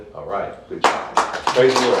All right. Good job.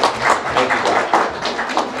 Praise the Lord. Thank you,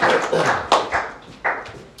 God.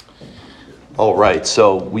 All right.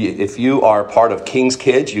 So if you are part of King's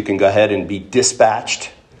Kids, you can go ahead and be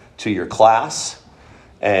dispatched to your class.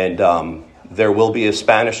 And there will be a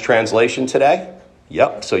Spanish translation today.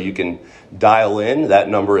 Yep. So you can dial in. That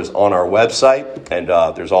number is on our website. And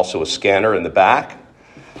there's also a scanner in the back.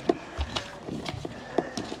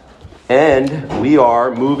 And we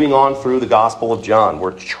are moving on through the Gospel of John.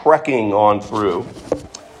 We're trekking on through.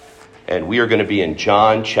 And we are going to be in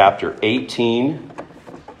John chapter 18,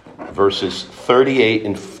 verses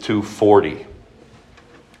 38 to 40.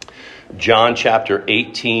 John chapter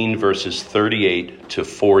 18, verses 38 to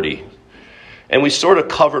 40. And we sort of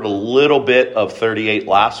covered a little bit of 38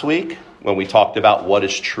 last week when we talked about what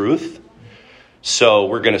is truth. So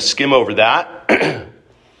we're going to skim over that.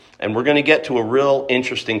 And we're going to get to a real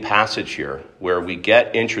interesting passage here where we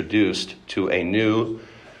get introduced to a new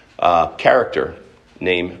character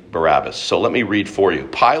named Barabbas. So let me read for you.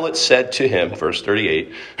 Pilate said to him, verse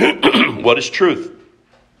 38, "What is truth?"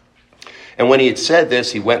 And when he had said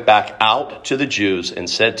this, he went back out to the Jews and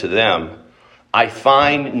said to them, "I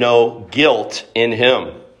find no guilt in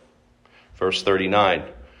him." Verse 39,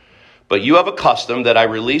 "But you have a custom that I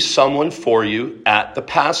release someone for you at the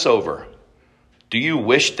Passover. Do you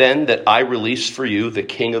wish then that I release for you the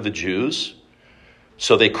King of the Jews?"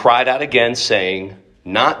 So they cried out again, saying,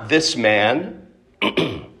 "Not this man,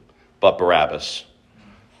 but Barabbas."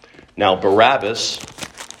 Now Barabbas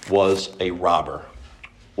was a robber,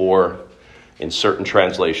 or in certain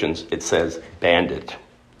translations it says bandit.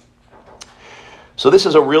 So this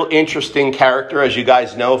is a real interesting character. As you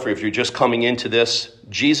guys know, if you're just coming into this,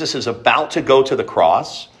 Jesus is about to go to the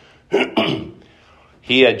cross.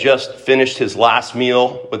 He had just finished his last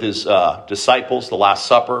meal with his disciples, the Last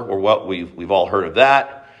Supper, or what we've all heard of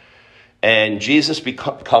that. And Jesus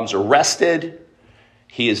becomes arrested.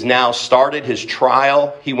 He has now started his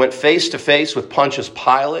trial. He went face to face with Pontius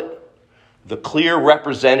Pilate, the clear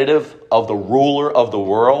representative of the ruler of the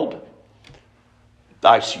world.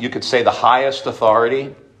 You could say the highest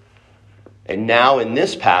authority. And now in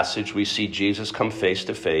this passage, we see Jesus come face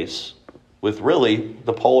to face with really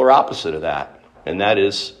the polar opposite of that. And that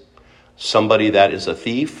is somebody that is a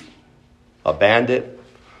thief, a bandit,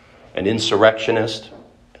 an insurrectionist,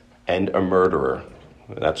 and a murderer.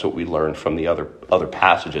 That's what we learned from the other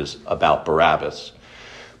passages about Barabbas.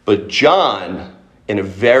 But John, in a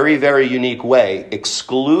very, very unique way,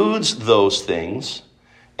 excludes those things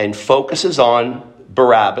and focuses on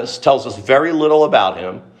Barabbas, tells us very little about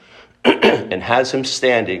him, and has him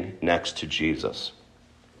standing next to Jesus.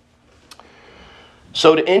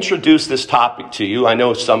 So to introduce this topic to you, I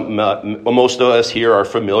know most of us here are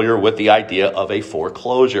familiar with the idea of a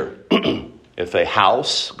foreclosure. If a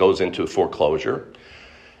house goes into foreclosure,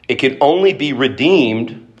 it can only be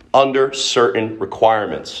redeemed under certain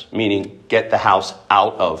requirements, meaning get the house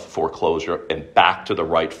out of foreclosure and back to the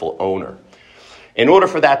rightful owner. In order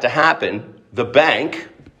for that to happen, the bank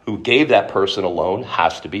who gave that person a loan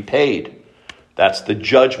has to be paid. That's the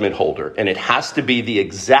judgment holder. And it has to be the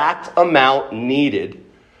exact amount needed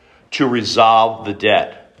to resolve the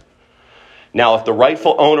debt. Now, if the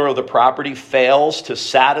rightful owner of the property fails to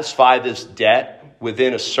satisfy this debt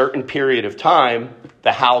within a certain period of time,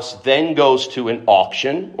 the house then goes to an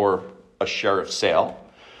auction or a sheriff's sale,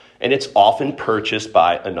 and it's often purchased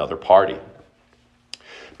by another party.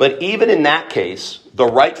 But even in that case, the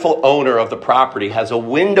rightful owner of the property has a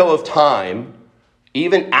window of time.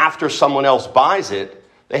 Even after someone else buys it,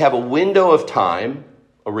 they have a window of time,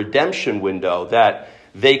 a redemption window, that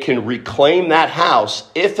they can reclaim that house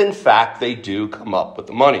if, in fact, they do come up with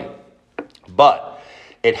the money. But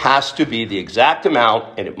it has to be the exact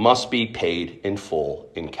amount, and it must be paid in full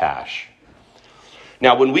in cash.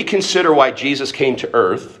 Now, when we consider why Jesus came to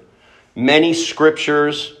earth, many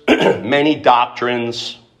scriptures, many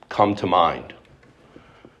doctrines come to mind.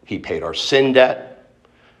 He paid our sin debt.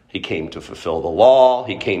 He came to fulfill the law.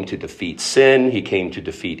 He came to defeat sin. He came to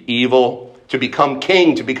defeat evil, to become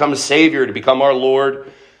king, to become a savior, to become our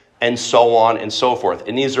Lord, and so on and so forth.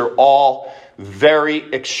 And these are all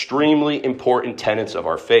very extremely important tenets of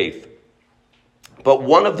our faith. But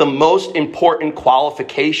one of the most important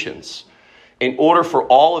qualifications in order for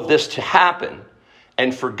all of this to happen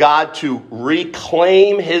and for God to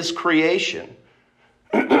reclaim his creation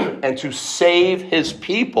and to save his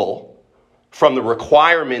people from the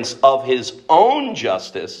requirements of his own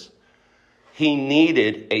justice, he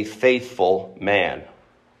needed a faithful man.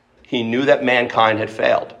 He knew that mankind had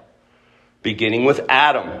failed. Beginning with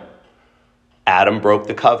Adam. Adam broke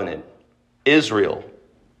the covenant. Israel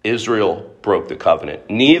Israel broke the covenant.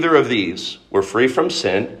 Neither of these were free from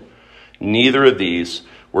sin. Neither of these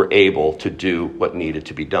were able to do what needed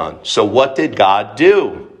to be done. So what did God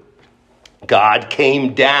do? God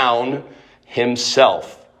came down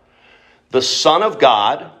himself. The Son of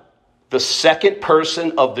God, the second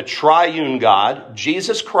person of the triune God,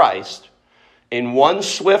 Jesus Christ, in one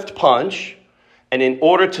swift punch, and in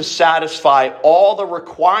order to satisfy all the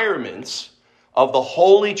requirements of the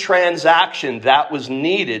holy transaction that was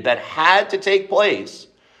needed, that had to take place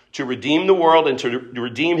to redeem the world and to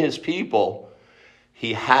redeem his people,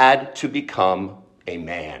 he had to become a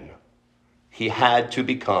man. He had to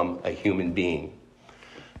become a human being.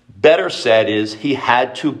 Better said is, he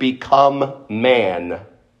had to become man.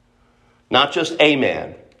 Not just a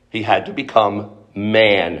man. He had to become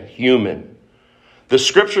man, human. The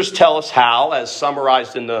scriptures tell us how, as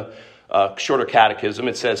summarized in the shorter catechism.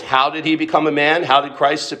 It says, how did he become a man? How did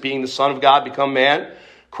Christ, being the Son of God, become man?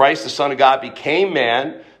 Christ, the Son of God, became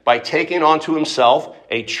man by taking onto himself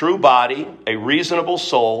a true body, a reasonable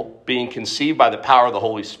soul, being conceived by the power of the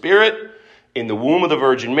Holy Spirit in the womb of the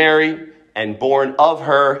Virgin Mary, and born of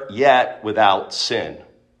her, yet without sin.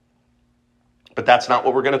 But that's not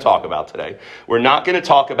what we're going to talk about today. We're not going to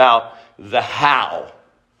talk about the how.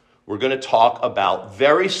 We're going to talk about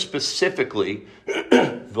very specifically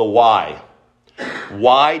the why.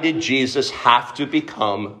 Why did Jesus have to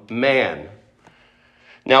become man?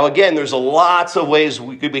 Now, again, there's lots of ways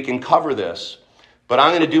we can cover this, but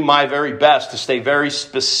I'm going to do my very best to stay very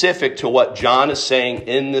specific to what John is saying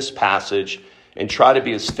in this passage and try to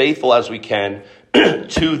be as faithful as we can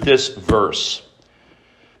to this verse.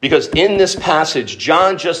 Because in this passage,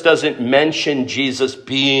 John just doesn't mention Jesus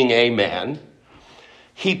being a man.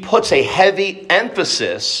 He puts a heavy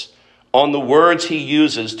emphasis on the words he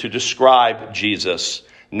uses to describe Jesus.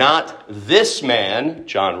 Not this man,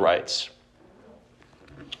 John writes.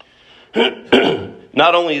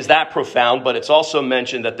 Not only is that profound, but it's also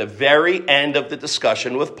mentioned at the very end of the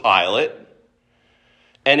discussion with Pilate.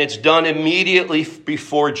 And it's done immediately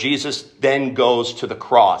before Jesus then goes to the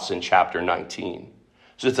cross in chapter 19.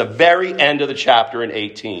 So it's the very end of the chapter in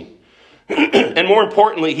 18. And more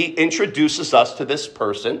importantly, he introduces us to this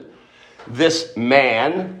person, this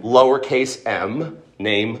man, lowercase m,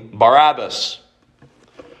 named Barabbas.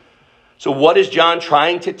 So what is John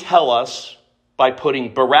trying to tell us by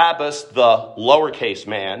putting Barabbas, the lowercase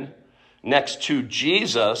man, next to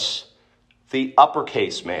Jesus, the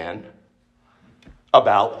uppercase man,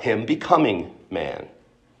 about him becoming man?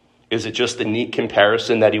 Is it just a neat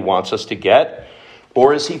comparison that he wants us to get?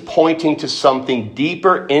 Or is he pointing to something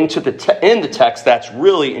deeper into in the text that's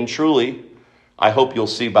really and truly, I hope you'll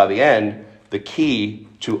see by the end, the key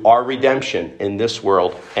to our redemption in this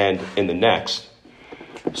world and in the next?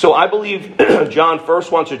 So I believe John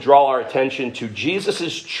first wants to draw our attention to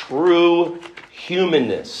Jesus' true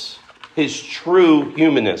humanness. His true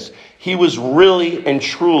humanness. He was really and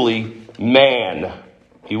truly man.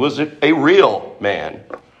 He was a real man.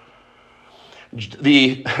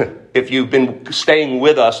 If you've been staying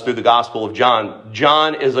with us through the Gospel of John,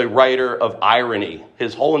 John is a writer of irony.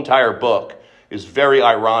 His whole entire book is very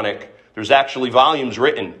ironic. There's actually volumes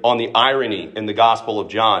written on the irony in the Gospel of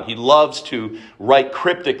John. He loves to write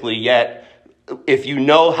cryptically, yet if you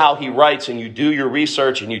know how he writes and you do your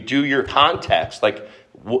research and you do your context, like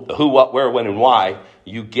who, what, where, when, and why,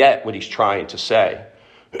 you get what he's trying to say.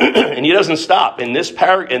 And he doesn't stop. In this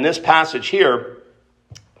passage here,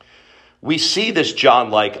 we see this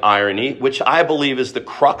John-like irony, which I believe is the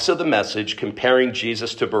crux of the message, comparing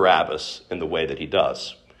Jesus to Barabbas in the way that he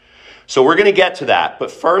does. So we're going to get to that.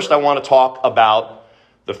 But first, I want to talk about,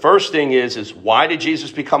 the first thing is why did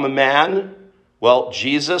Jesus become a man? Well,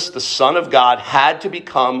 Jesus, the Son of God, had to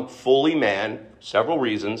become fully man, several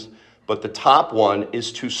reasons. But the top one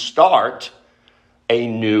is to start a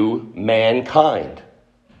new mankind.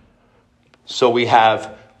 So we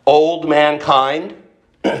have old mankind,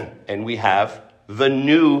 and we have the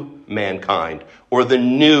new mankind, or the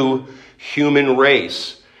new human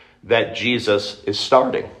race that Jesus is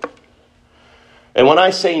starting. And when I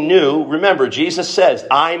say new, remember, Jesus says,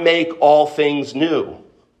 I make all things new.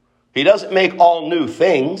 He doesn't make all new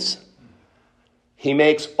things. He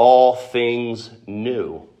makes all things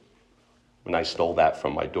new. And I stole that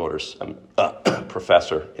from my daughter's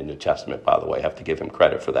professor in New Testament, by the way. I have to give him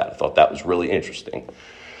credit for that. I thought that was really interesting.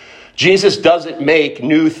 Jesus doesn't make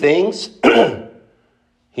new things.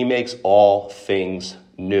 He makes all things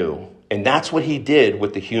new. And that's what he did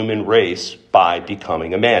with the human race by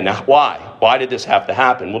becoming a man. Now, why? Why did this have to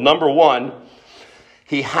happen? Well, number one,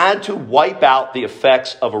 he had to wipe out the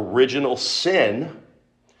effects of original sin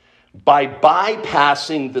by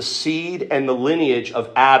bypassing the seed and the lineage of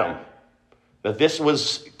Adam. Now, this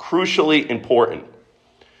was crucially important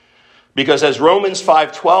because as Romans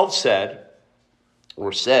 5:12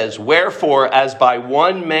 says, wherefore, as by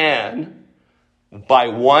one man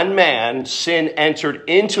sin entered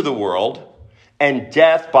into the world, and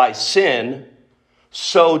death by sin,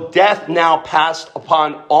 so death now passed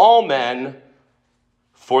upon all men,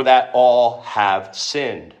 for that all have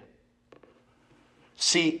sinned.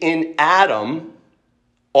 See, in Adam,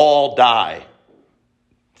 all die.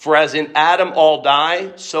 For as in Adam all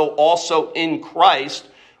die, so also in Christ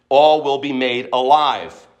all will be made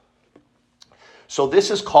alive. So this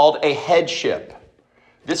is called a headship.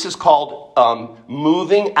 This is called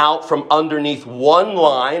moving out from underneath one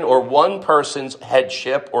line or one person's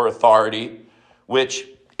headship or authority, which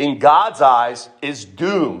in God's eyes is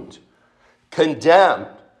doomed, condemned,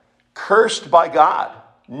 cursed by God.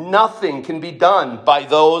 Nothing can be done by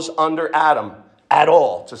those under Adam at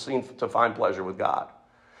all to find pleasure with God.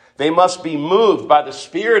 They must be moved by the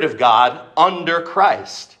Spirit of God under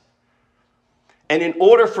Christ. And in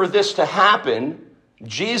order for this to happen,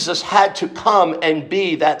 Jesus had to come and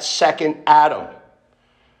be that second Adam.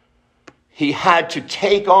 He had to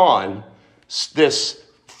take on this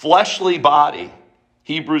fleshly body.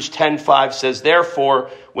 Hebrews 10:5 says, therefore,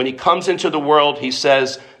 when he comes into the world, he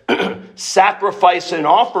says, sacrifice and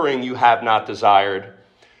offering you have not desired,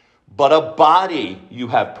 but a body you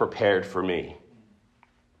have prepared for me.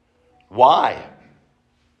 Why?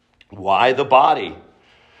 Why the body?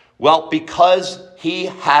 Well, because he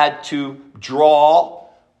had to draw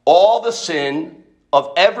all the sin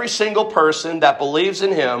of every single person that believes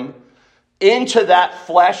in him into that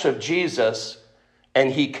flesh of Jesus,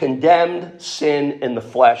 and he condemned sin in the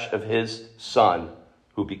flesh of his Son,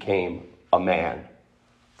 who became a man.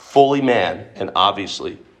 Fully man, and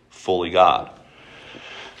obviously fully God.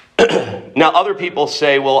 Now, other people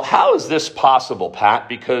say, well, how is this possible, Pat?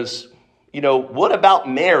 Because, what about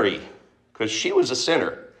Mary? Because she was a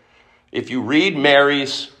sinner. If you read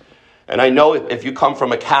Mary's, and I know if you come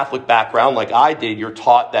from a Catholic background like I did, you're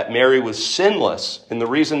taught that Mary was sinless. And the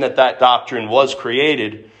reason that doctrine was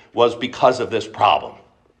created was because of this problem.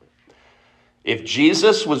 If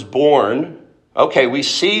Jesus was born, okay, we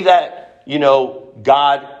see that,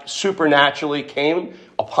 God supernaturally came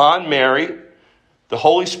upon Mary. The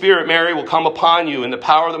Holy Spirit, Mary, will come upon you, and the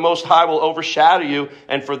power of the Most High will overshadow you.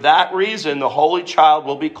 And for that reason, the Holy Child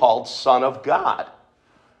will be called Son of God.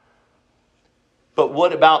 But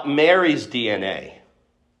what about Mary's DNA?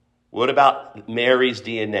 What about Mary's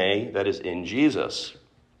DNA that is in Jesus?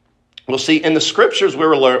 Well, see, in the scriptures we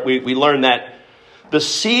learn that the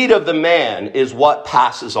seed of the man is what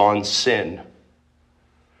passes on sin.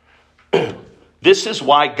 This is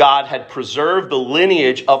why God had preserved the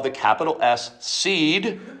lineage of the capital S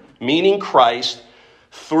seed, meaning Christ,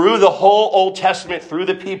 through the whole Old Testament, through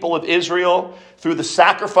the people of Israel, through the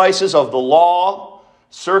sacrifices of the law,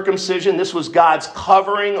 circumcision. This was God's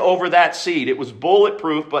covering over that seed. It was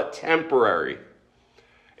bulletproof, but temporary,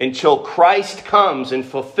 until Christ comes and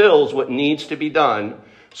fulfills what needs to be done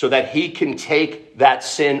so that he can take that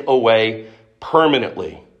sin away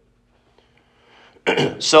permanently.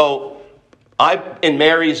 So, in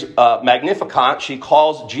Mary's Magnificat, she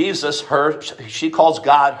calls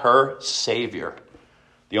God her Savior.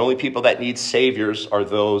 The only people that need saviors are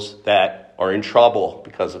those that are in trouble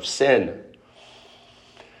because of sin.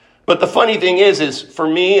 But the funny thing is for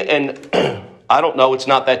me, and I don't know, it's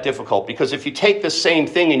not that difficult, because if you take the same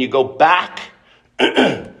thing and you go back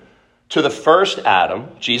to the first Adam,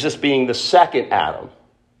 Jesus being the second Adam,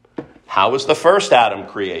 how was the first Adam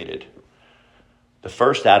created? The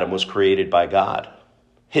first Adam was created by God.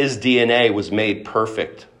 His DNA was made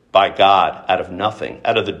perfect by God out of nothing,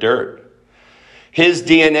 out of the dirt. His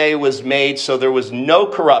DNA was made so there was no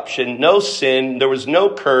corruption, no sin, there was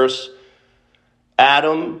no curse.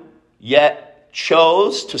 Adam yet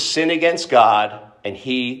chose to sin against God, and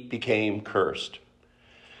he became cursed.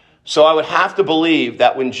 So I would have to believe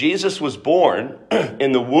that when Jesus was born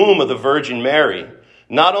in the womb of the Virgin Mary,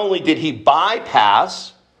 not only did he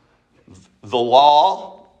bypass the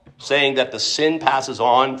law, saying that the sin passes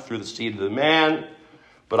on through the seed of the man,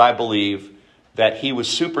 but I believe that he was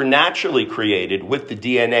supernaturally created with the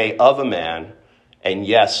DNA of a man, and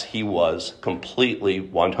yes, he was completely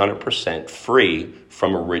 100% free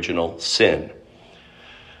from original sin.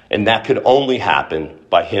 And that could only happen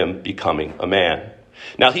by him becoming a man.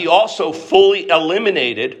 Now, he also fully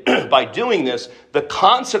eliminated, by doing this, the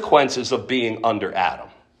consequences of being under Adam.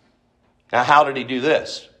 Now, how did he do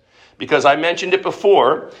this? Because I mentioned it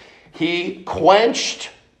before, he quenched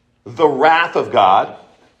the wrath of God.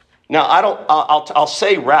 Now, I'll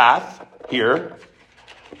say wrath here,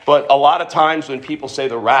 but a lot of times when people say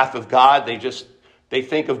the wrath of God, they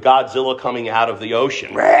think of Godzilla coming out of the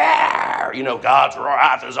ocean. God's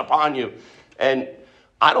wrath is upon you. And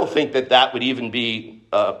I don't think that would even be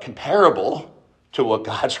comparable to what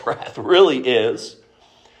God's wrath really is.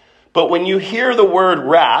 But when you hear the word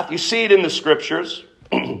wrath, you see it in the scriptures.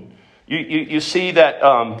 You see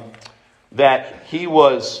that he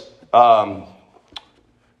was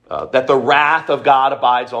that the wrath of God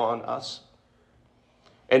abides on us,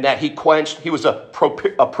 and that he was a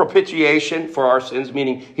propitiation for our sins,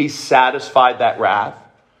 meaning he satisfied that wrath.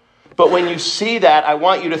 But when you see that, I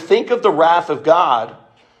want you to think of the wrath of God,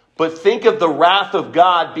 but think of the wrath of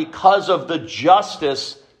God because of the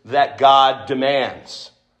justice that God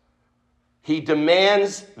demands. He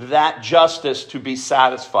demands that justice to be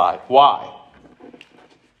satisfied. Why?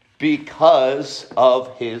 Because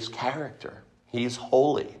of his character. He's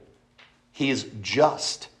holy. He's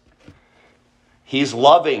just. He's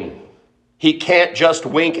loving. He can't just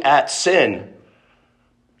wink at sin.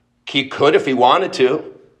 He could if he wanted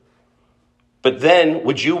to. But then,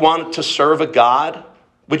 would you want to serve a God?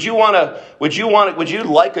 Would you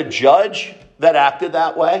like a judge that acted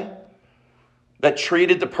that way? That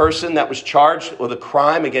treated the person that was charged with a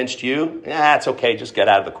crime against you? It's okay, just get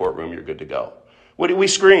out of the courtroom, you're good to go. What do we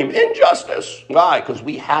scream? Injustice. Why? Because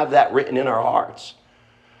we have that written in our hearts.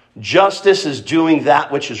 Justice is doing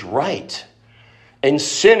that which is right. And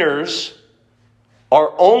sinners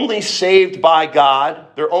are only saved by God.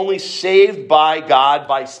 They're only saved by God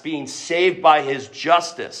by being saved by his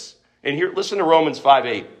justice. And here, listen to Romans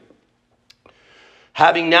 5:8.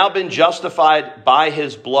 Having now been justified by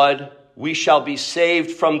his blood, we shall be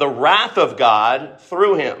saved from the wrath of God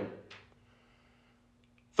through him.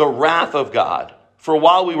 The wrath of God. For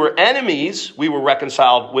while we were enemies, we were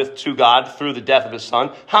reconciled to God through the death of his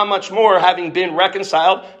son. How much more, having been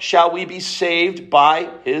reconciled, shall we be saved by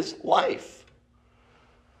his life?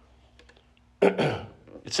 It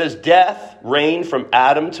says, death reigned from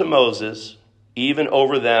Adam to Moses, even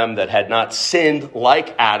over them that had not sinned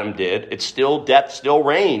like Adam did. Death still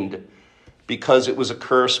reigned because it was a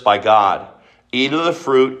curse by God. Eat of the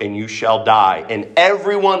fruit and you shall die. And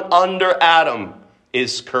everyone under Adam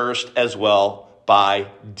is cursed as well by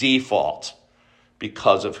default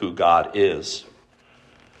because of who God is.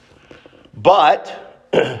 But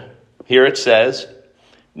here it says,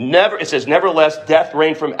 nevertheless, death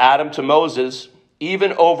reigned from Adam to Moses,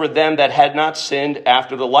 even over them that had not sinned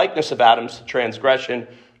after the likeness of Adam's transgression,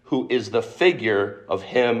 who is the figure of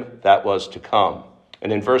him that was to come.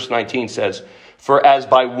 And in verse 19 says, for as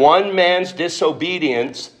by one man's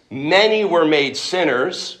disobedience many were made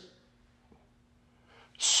sinners,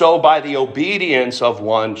 so by the obedience of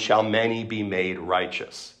one shall many be made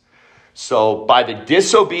righteous. So by the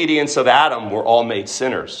disobedience of Adam, we're all made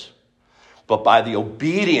sinners. But by the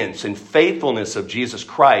obedience and faithfulness of Jesus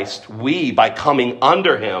Christ, we, by coming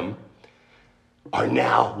under him, are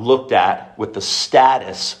now looked at with the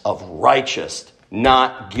status of righteous,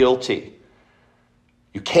 not guilty.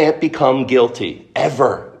 You can't become guilty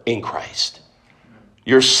ever in Christ.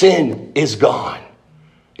 Your sin is gone.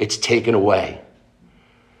 It's taken away.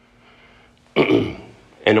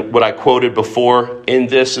 And what I quoted before, in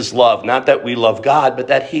this is love. Not that we love God, but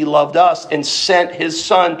that he loved us and sent his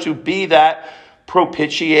son to be that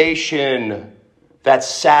propitiation, that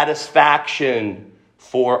satisfaction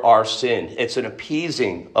for our sin. It's an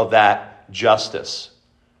appeasing of that justice.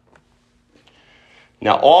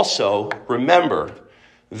 Now also, remember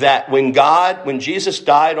that when Jesus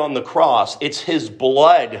died on the cross, it's his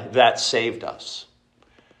blood that saved us.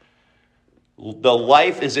 The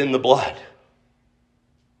life is in the blood.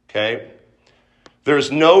 Okay?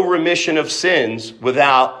 There's no remission of sins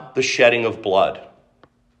without the shedding of blood.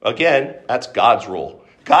 Again, that's God's rule.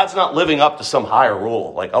 God's not living up to some higher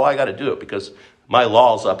rule. Like, I got to do it because my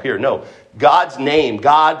law's up here. No. God's name,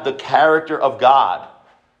 God, the character of God,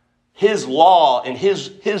 his law and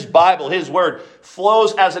his Bible, his word,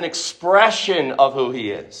 flows as an expression of who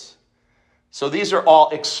he is. So these are all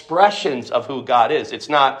expressions of who God is. It's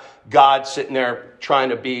not God sitting there trying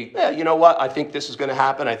to be, you know what? I think this is going to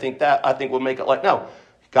happen. I think we'll make it like, no.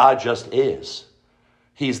 God just is.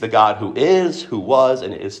 He's the God who is, who was,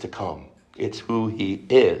 and is to come. It's who he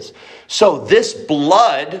is. So this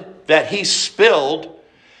blood that he spilled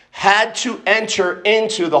had to enter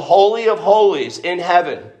into the Holy of Holies in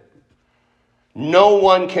heaven. No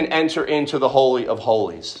one can enter into the Holy of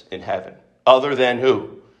Holies in heaven other than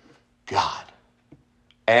who? God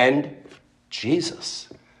and Jesus.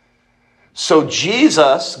 So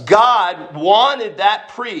Jesus, God wanted that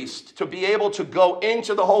priest to be able to go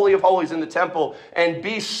into the Holy of Holies in the temple and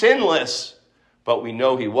be sinless, but we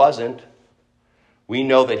know he wasn't. We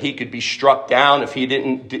know that he could be struck down if he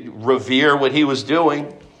didn't revere what he was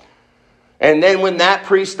doing. And then when that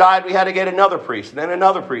priest died, we had to get another priest, and then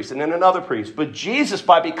another priest, and then another priest. But Jesus,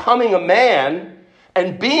 by becoming a man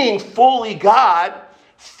and being fully God,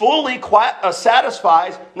 fully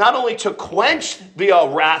satisfies not only to quench the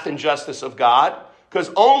wrath and justice of God,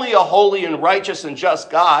 because only a holy and righteous and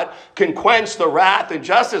just God can quench the wrath and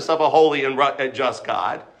justice of a holy and just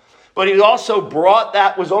God, but he also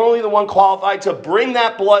was only the one qualified to bring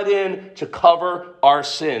that blood in to cover our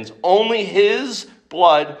sins. Only his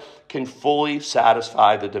blood can fully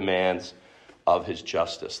satisfy the demands of his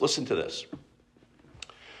justice. Listen to this.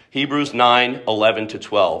 Hebrews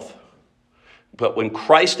 9:11-12. But when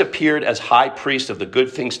Christ appeared as high priest of the good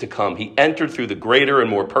things to come, he entered through the greater and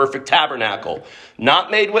more perfect tabernacle, not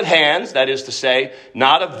made with hands, that is to say,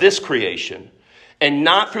 not of this creation, and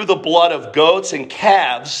not through the blood of goats and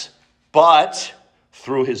calves, but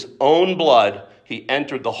through his own blood, he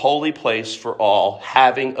entered the holy place for all,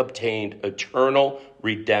 having obtained eternal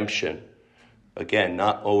redemption. Again,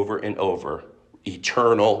 not over and over.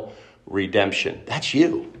 Eternal redemption. That's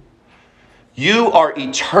you. You are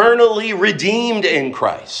eternally redeemed in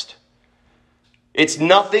Christ. It's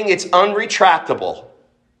nothing, it's unretractable.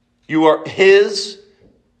 You are his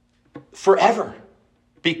forever.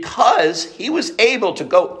 Because he was able to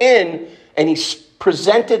go in and he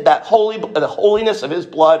presented the holiness of his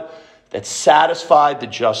blood that satisfied the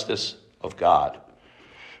justice of God.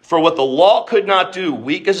 For what the law could not do,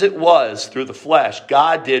 weak as it was through the flesh,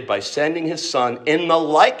 God did by sending his Son in the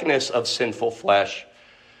likeness of sinful flesh.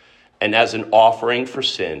 And as an offering for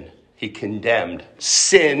sin, he condemned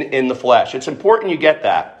sin in the flesh. It's important you get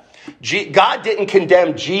that. God didn't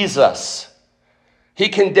condemn Jesus. He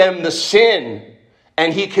condemned the sin,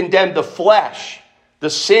 and he condemned the flesh, the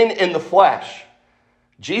sin in the flesh.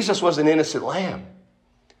 Jesus was an innocent lamb,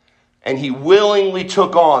 and he willingly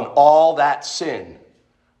took on all that sin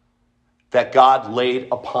that God laid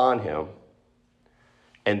upon him,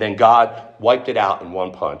 and then God wiped it out in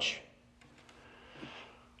one punch.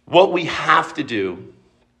 What we have to do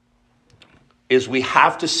is we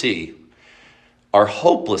have to see our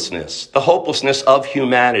hopelessness, the hopelessness of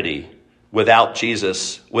humanity without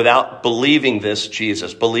Jesus, without believing this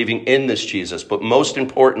Jesus, believing in this Jesus, but most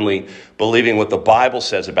importantly, believing what the Bible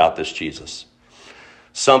says about this Jesus.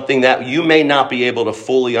 Something that you may not be able to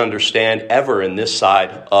fully understand ever in this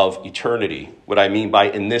side of eternity. What I mean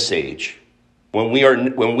by in this age. We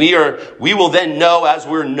will then know as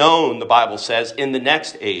we're known, the Bible says, in the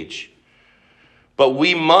next age. But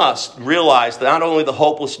we must realize that not only the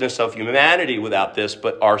hopelessness of humanity without this,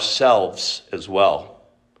 but ourselves as well.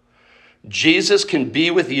 Jesus can be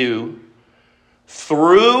with you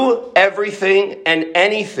through everything and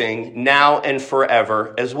anything now and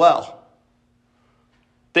forever as well.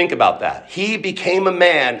 Think about that. He became a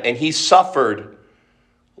man and he suffered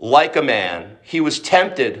like a man. He was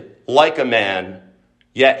tempted like a man,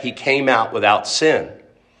 yet he came out without sin.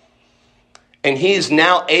 And he is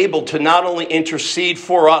now able to not only intercede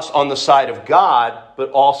for us on the side of God,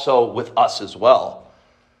 but also with us as well.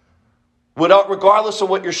 Regardless of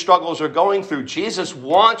what your struggles are going through, Jesus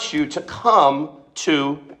wants you to come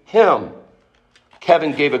to him.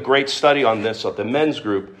 Kevin gave a great study on this at the men's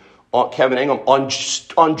group, Kevin Ingham,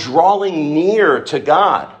 on drawing near to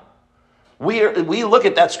God. We look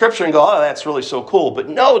at that scripture and go, oh, that's really so cool. But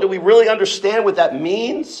no, do we really understand what that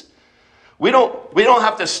means? We don't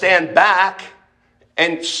have to stand back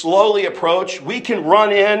and slowly approach. We can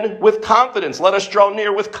run in with confidence. Let us draw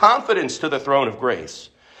near with confidence to the throne of grace,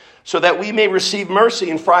 so that we may receive mercy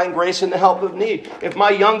and find grace in the help of need. If my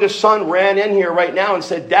youngest son ran in here right now and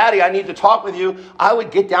said, Daddy, I need to talk with you, I would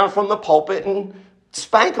get down from the pulpit and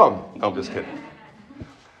spank him. No, I'm just kidding.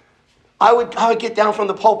 I would get down from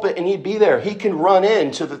the pulpit and he'd be there. He can run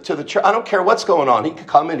in to the church. I don't care what's going on. He could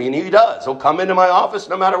come in, and he does. He'll come into my office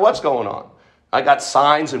no matter what's going on. I got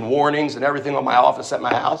signs and warnings and everything on my office at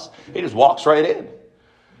my house. He just walks right in.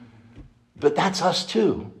 But that's us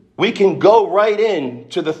too. We can go right in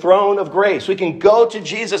to the throne of grace. We can go to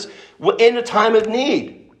Jesus in a time of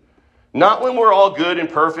need. Not when we're all good and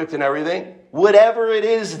perfect and everything. Whatever it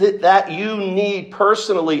is that you need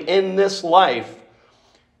personally in this life,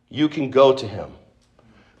 you can go to him.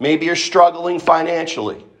 Maybe you're struggling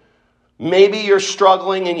financially. Maybe you're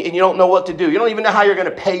struggling and you don't know what to do. You don't even know how you're going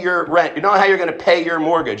to pay your rent. You don't know how you're going to pay your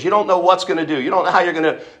mortgage. You don't know what's going to do. You don't know how you're going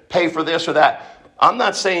to pay for this or that. I'm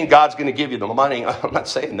not saying God's going to give you the money. I'm not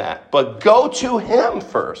saying that. But go to him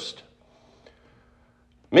first.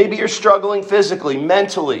 Maybe you're struggling physically,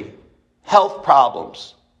 mentally, health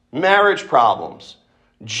problems, marriage problems.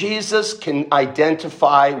 Jesus can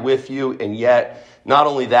identify with you, and yet, not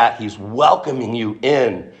only that, he's welcoming you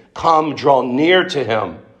in. Come, draw near to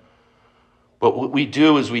him. But what we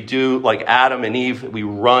do is we do like Adam and Eve, we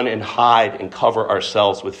run and hide and cover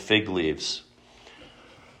ourselves with fig leaves.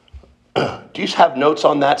 Do you have notes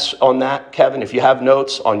on that, Kevin? If you have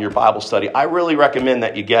notes on your Bible study, I really recommend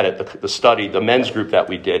that you get it, the study, the men's group that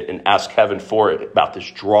we did, and ask Kevin for it about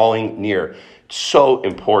this drawing near. It's so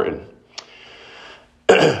important.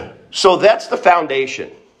 So that's the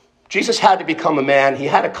foundation. Jesus had to become a man. He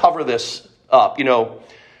had to cover this up.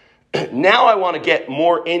 Now I want to get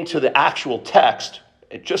more into the actual text,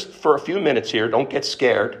 just for a few minutes here. Don't get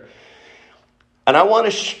scared. And I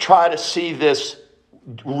want to try to see this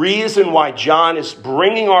reason why John is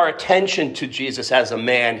bringing our attention to Jesus as a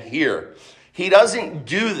man here. He doesn't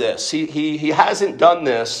do this. He hasn't done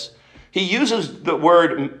this. He uses the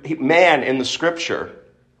word man in the scripture.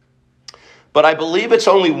 But I believe it's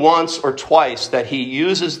only once or twice that he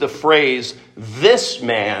uses the phrase, this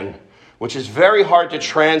man, which is very hard to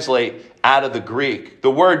translate out of the Greek.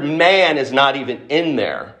 The word man is not even in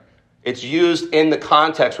there. It's used in the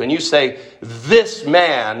context. When you say this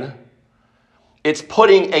man, it's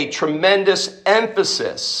putting a tremendous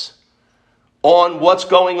emphasis on what's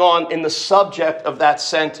going on in the subject of that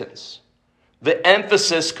sentence. The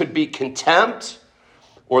emphasis could be contempt,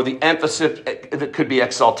 or the emphasis it could be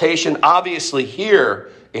exaltation. Obviously here,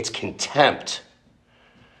 it's contempt.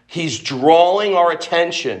 He's drawing our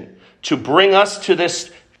attention to bring us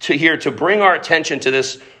to bring our attention to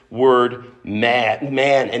this word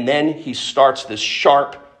man. And then he starts this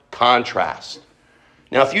sharp contrast.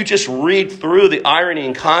 Now, if you just read through the irony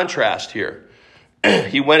and contrast here,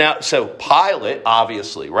 he went out, so Pilate,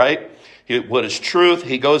 obviously, right? What is truth?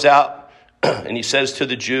 He goes out and he says to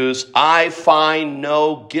the Jews, I find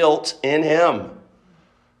no guilt in him.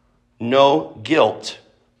 No guilt.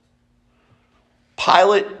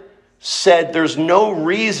 Pilate said there's no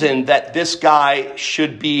reason that this guy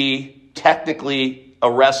should be technically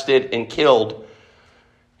arrested and killed.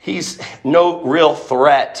 He's no real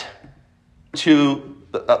threat to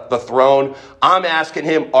the throne. I'm asking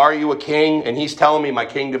him, are you a king? And he's telling me my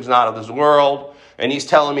kingdom's not of this world. And he's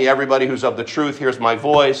telling me everybody who's of the truth hears my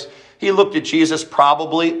voice. He looked at Jesus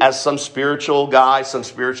probably as some spiritual guy, some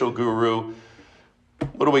spiritual guru.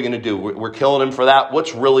 What are we going to do? We're killing him for that?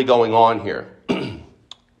 What's really going on here?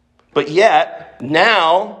 But yet,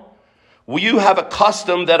 now, you have a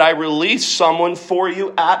custom that I release someone for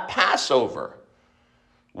you at Passover.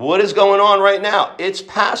 What is going on right now? It's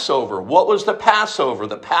Passover. What was the Passover?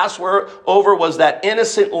 The Passover was that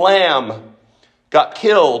innocent lamb got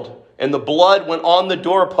killed and the blood went on the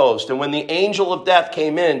doorpost. And when the angel of death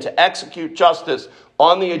came in to execute justice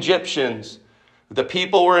on the Egyptians, the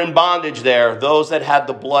people were in bondage there. Those that had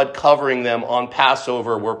the blood covering them on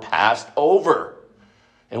Passover were passed over.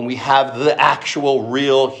 And we have the actual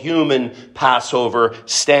real human Passover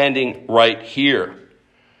standing right here.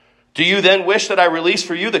 Do you then wish that I release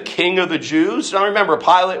for you the King of the Jews? Now remember,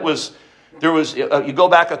 Pilate you go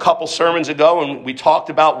back a couple sermons ago and we talked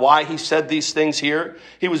about why he said these things here.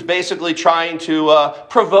 He was basically trying to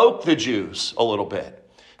provoke the Jews a little bit.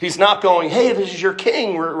 He's not going, hey, this is your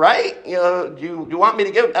king, right? You want me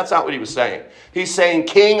to give him? That's not what he was saying. He's saying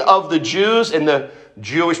King of the Jews, and the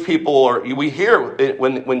Jewish people, we hear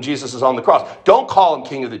when Jesus is on the cross, don't call him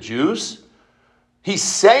King of the Jews. He's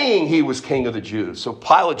saying he was King of the Jews. So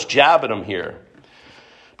Pilate's jabbing him here.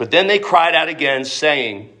 But then they cried out again,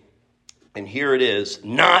 saying, and here it is,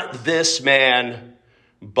 not this man,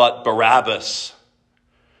 but Barabbas.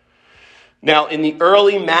 Now, in the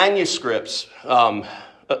early manuscripts,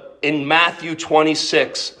 in Matthew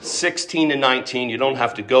 26, 16 and 19, you don't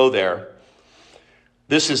have to go there.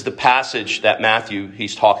 This is the passage that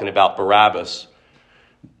he's talking about Barabbas.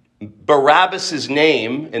 Barabbas'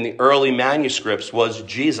 name in the early manuscripts was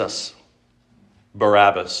Jesus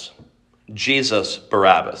Barabbas. Jesus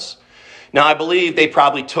Barabbas. Now, I believe they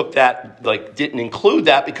probably took that, didn't include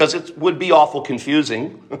that because it would be awful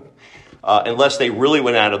confusing unless they really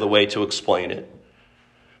went out of the way to explain it.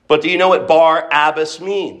 But do you know what Barabbas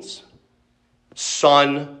means?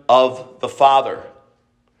 Son of the Father.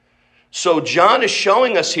 So John is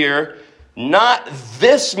showing us here, not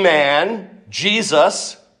this man,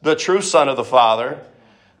 Jesus, the true Son of the Father,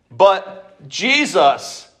 but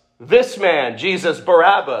Jesus, this man, Jesus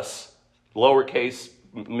Barabbas, lowercase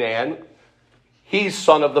man, he's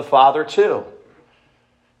son of the Father too.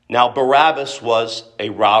 Now Barabbas was a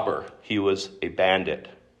robber. He was a bandit.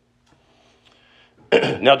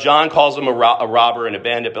 Now, John calls him a robber and a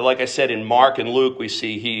bandit, but like I said, in Mark and Luke, we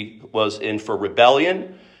see he was in for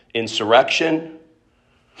rebellion, insurrection,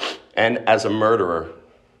 and as a murderer.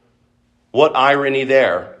 What irony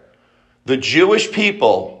there. The Jewish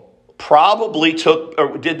people probably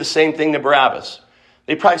did the same thing to Barabbas.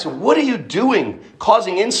 They probably said, what are you doing?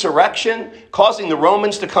 Causing insurrection? Causing the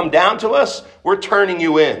Romans to come down to us? We're turning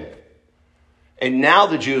you in. And now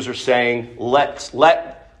the Jews are saying,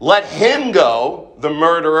 let him go, the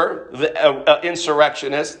murderer, the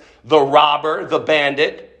insurrectionist, the robber, the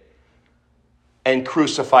bandit, and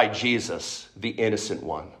crucify Jesus, the innocent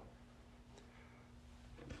one.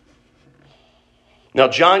 Now,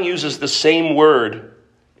 John uses the same word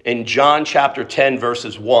in John chapter 10,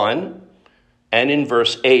 verses 1, and in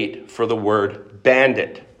verse 8 for the word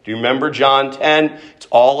bandit. Do you remember John 10? It's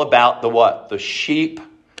all about the what? The sheep,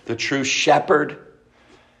 the true shepherd,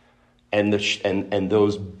 and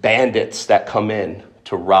those bandits that come in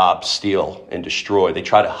to rob, steal, and destroy. They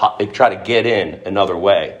try to get in another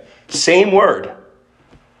way. Same word.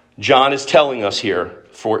 John is telling us here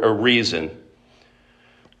for a reason.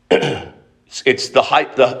 It's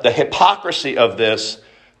the hypocrisy of this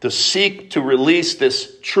to seek to release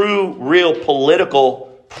this true, real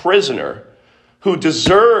political prisoner who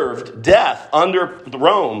deserved death under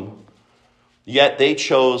Rome, yet they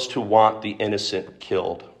chose to want the innocent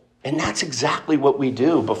killed. And that's exactly what we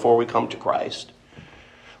do before we come to Christ.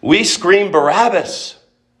 We scream Barabbas.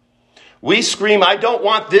 We scream, I don't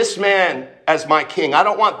want this man as my king. I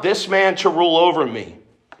don't want this man to rule over me.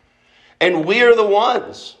 And we are the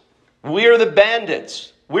ones. We are the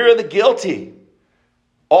bandits. We are the guilty.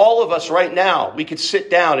 All of us right now, we could sit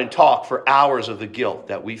down and talk for hours of the guilt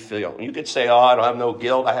that we feel. You could say, I don't have no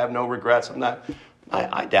guilt. I have no regrets.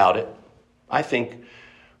 I doubt it. I think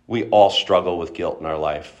we all struggle with guilt in our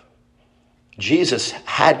life. Jesus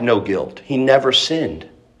had no guilt. He never sinned.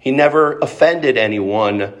 He never offended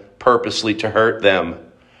anyone purposely to hurt them.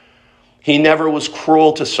 He never was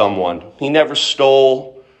cruel to someone. He never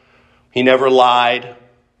stole. He never lied.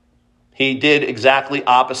 He did exactly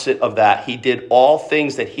opposite of that. He did all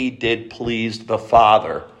things that he did pleased the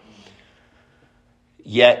Father.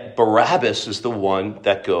 Yet Barabbas is the one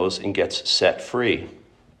that goes and gets set free.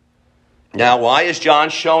 Now, why is John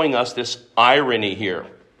showing us this irony here?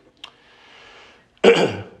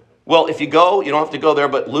 Well, if you go, you don't have to go there,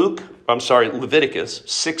 but Leviticus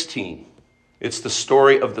 16. It's the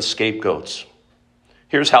story of the scapegoats.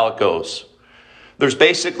 Here's how it goes. There's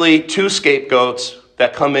basically two scapegoats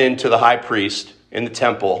that come into the high priest in the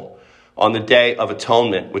temple on the Day of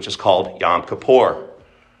Atonement, which is called Yom Kippur.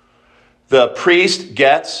 The priest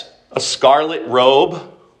gets a scarlet robe,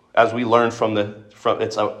 as we learned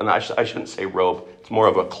I shouldn't say robe, it's more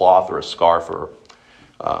of a cloth or a scarf or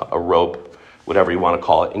a rope, whatever you want to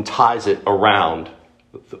call it, and ties it around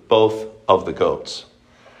both of the goats.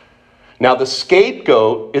 Now the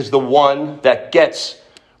scapegoat is the one that gets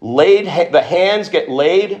laid, the hands get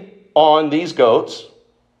laid on these goats,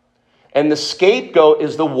 and the scapegoat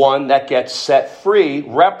is the one that gets set free,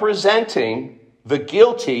 representing the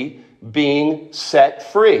guilty being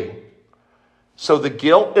set free. So the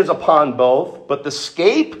guilt is upon both, but the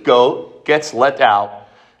scapegoat gets let out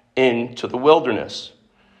into the wilderness.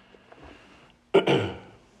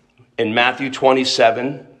 In Matthew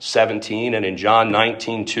 27:17 and in John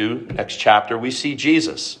 19:2, next chapter, we see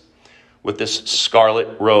Jesus with this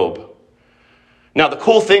scarlet robe. Now, the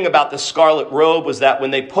cool thing about the scarlet robe was that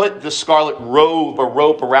when they put the scarlet robe or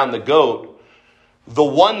rope around the goat, the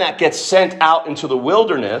one that gets sent out into the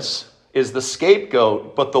wilderness is the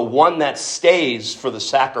scapegoat, but the one that stays for the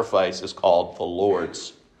sacrifice is called the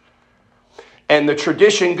Lord's. And the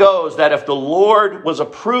tradition goes that if the Lord was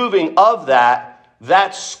approving of that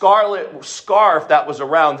scarlet scarf that was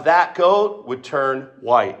around that goat would turn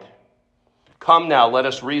white. Come now, let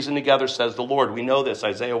us reason together, says the Lord. We know this,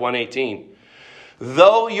 Isaiah 1:18.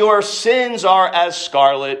 Though your sins are as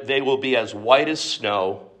scarlet, they will be as white as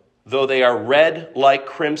snow. Though they are red like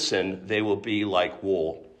crimson, they will be like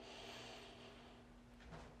wool.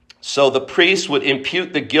 So the priest would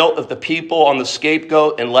impute the guilt of the people on the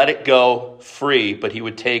scapegoat and let it go free, but he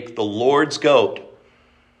would take the Lord's goat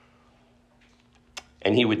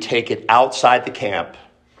and he would take it outside the camp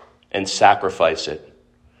and sacrifice it.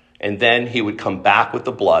 And then he would come back with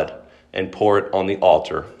the blood and pour it on the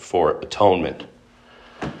altar for atonement.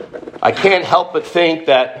 I can't help but think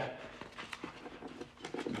that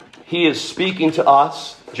he is speaking to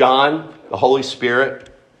us, John, the Holy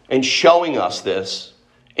Spirit, and showing us this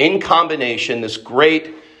in combination, this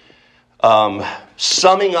great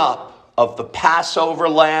summing up of the Passover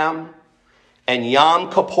lamb and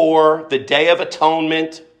Yom Kippur, the Day of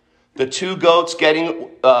Atonement, The two goats getting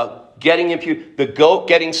imputed, the goat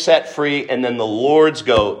getting set free, and then the Lord's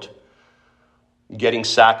goat getting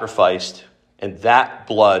sacrificed, and that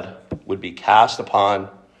blood would be cast upon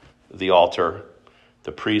the altar.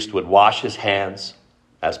 The priest would wash his hands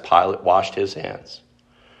as Pilate washed his hands.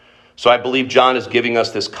 So I believe John is giving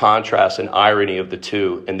us this contrast and irony of the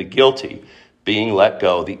two, and the guilty being let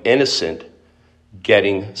go, the innocent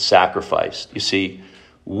getting sacrificed. You see,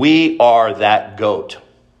 we are that goat.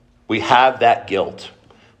 We have that guilt.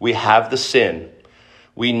 We have the sin.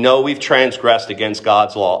 We know we've transgressed against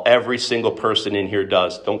God's law. Every single person in here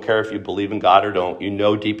does. Don't care if you believe in God or don't. You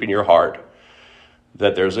know deep in your heart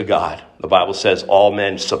that there's a God. The Bible says all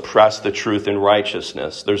men suppress the truth in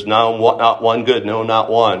righteousness. There's not one good, no, not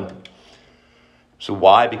one. So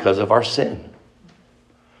why? Because of our sin.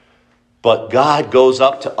 But God goes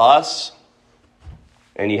up to us,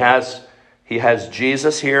 and he has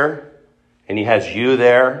Jesus here, and he has you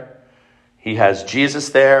there. He has Jesus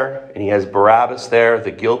there, and he has Barabbas there,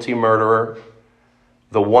 the guilty murderer,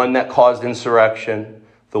 the one that caused insurrection,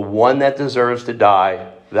 the one that deserves to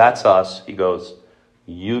die. That's us. He goes,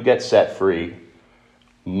 you get set free.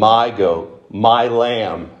 My goat, my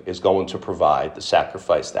lamb is going to provide the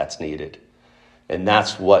sacrifice that's needed. And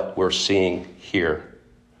that's what we're seeing here.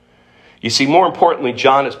 You see, more importantly,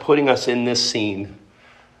 John is putting us in this scene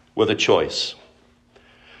with a choice.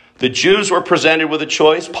 The Jews were presented with a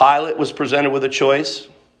choice. Pilate was presented with a choice.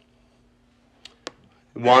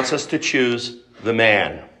 He wants us to choose the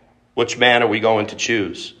man. Which man are we going to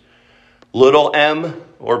choose? Little m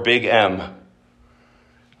or big M?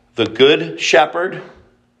 The good shepherd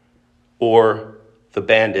or the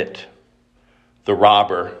bandit, the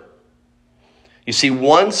robber? You see,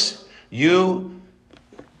 once you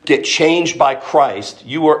get changed by Christ,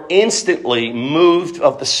 you are instantly moved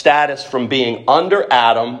of the status from being under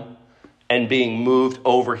Adam and being moved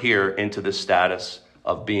over here into the status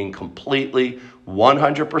of being completely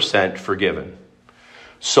 100% forgiven.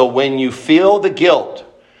 So when you feel the guilt,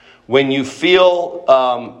 when you feel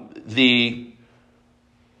the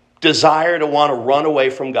desire to want to run away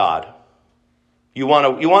from God, you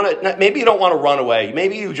want to, maybe you don't want to run away.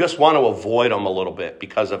 Maybe you just want to avoid him a little bit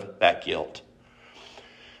because of that guilt.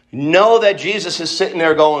 Know that Jesus is sitting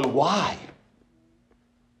there going, why?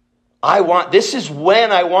 This is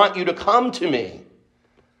when I want you to come to me.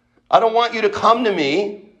 I don't want you to come to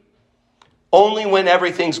me only when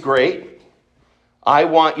everything's great. I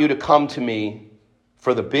want you to come to me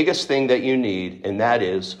for the biggest thing that you need, and that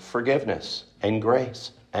is forgiveness and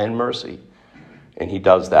grace and mercy. And he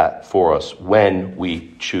does that for us when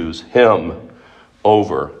we choose him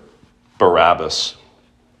over Barabbas.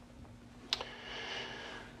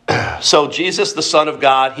 So Jesus, the Son of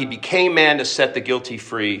God, he became man to set the guilty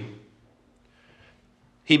free.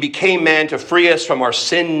 He became man to free us from our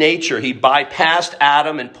sin nature. He bypassed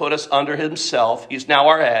Adam and put us under himself. He's now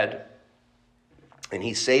our head. And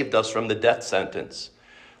he saved us from the death sentence,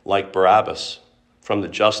 like Barabbas, from the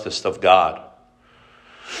justice of God.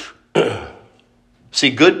 See,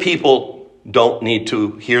 good people don't need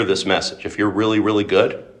to hear this message. If you're really, really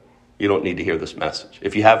good, you don't need to hear this message.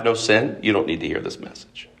 If you have no sin, you don't need to hear this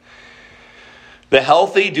message. The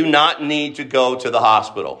healthy do not need to go to the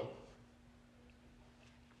hospital.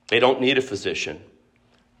 They don't need a physician.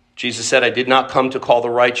 Jesus said, I did not come to call the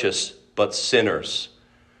righteous, but sinners.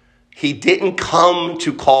 He didn't come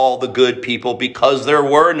to call the good people because there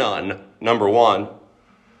were none, number one.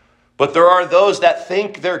 But there are those that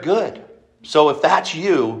think they're good. So if that's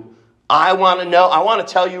you, I want to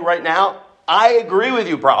tell you right now, I agree with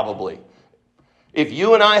you probably. If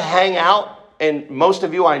you and I hang out, and most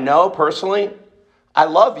of you I know personally, I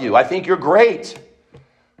love you. I think you're great.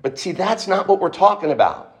 But see, that's not what we're talking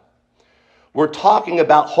about. We're talking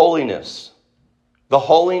about holiness. The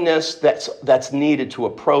holiness that's needed to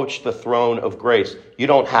approach the throne of grace. You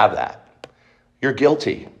don't have that. You're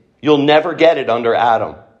guilty. You'll never get it under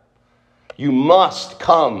Adam. You must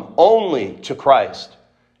come only to Christ.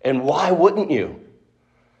 And why wouldn't you?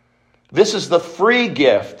 This is the free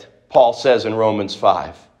gift, Paul says in Romans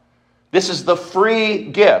 5. This is the free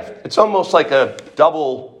gift. It's almost like a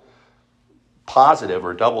double positive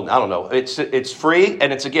or double, I don't know. It's free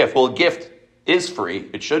and it's a gift. Well, a gift is free.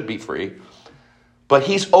 It should be free. But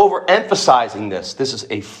he's overemphasizing this. This is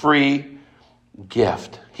a free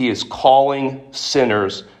gift. He is calling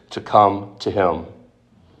sinners to come to him.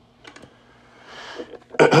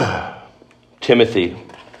 Timothy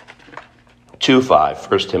 2:5,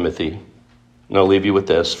 1 Timothy. And I'll leave you with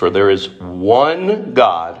this. For there is one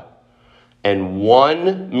God and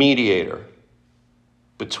one mediator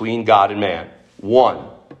between God and man. One.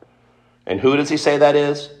 And who does he say that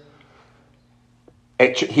is?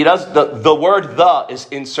 He does the word "the" is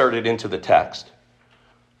inserted into the text.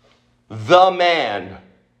 The man,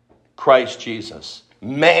 Christ Jesus.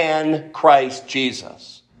 Man, Christ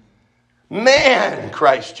Jesus. Man,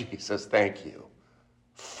 Christ Jesus. Thank you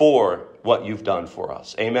for what you've done for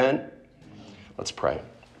us. Amen. Let's pray.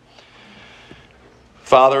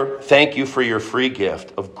 Father, thank you for your free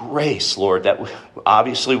gift of grace, Lord, that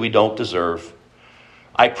obviously we don't deserve.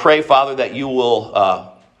 I pray, Father, that you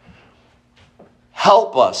will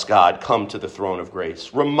help us, God, come to the throne of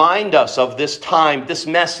grace. Remind us of this time, this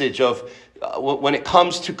message of when it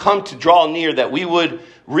comes to come to draw near, that we would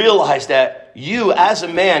realize that you as a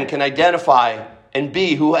man can identify and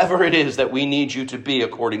be whoever it is that we need you to be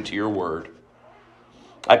according to your word.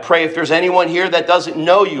 I pray if there's anyone here that doesn't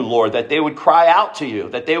know you, Lord, that they would cry out to you,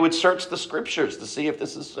 that they would search the scriptures to see if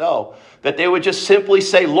this is so, that they would just simply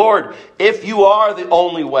say, Lord, if you are the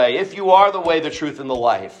only way, if you are the way, the truth, and the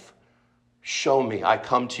life, show me. I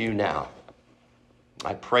come to you now.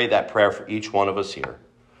 I pray that prayer for each one of us here.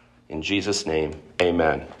 In Jesus' name,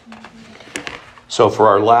 amen. So for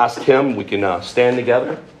our last hymn, we can stand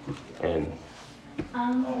together and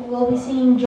we'll be singing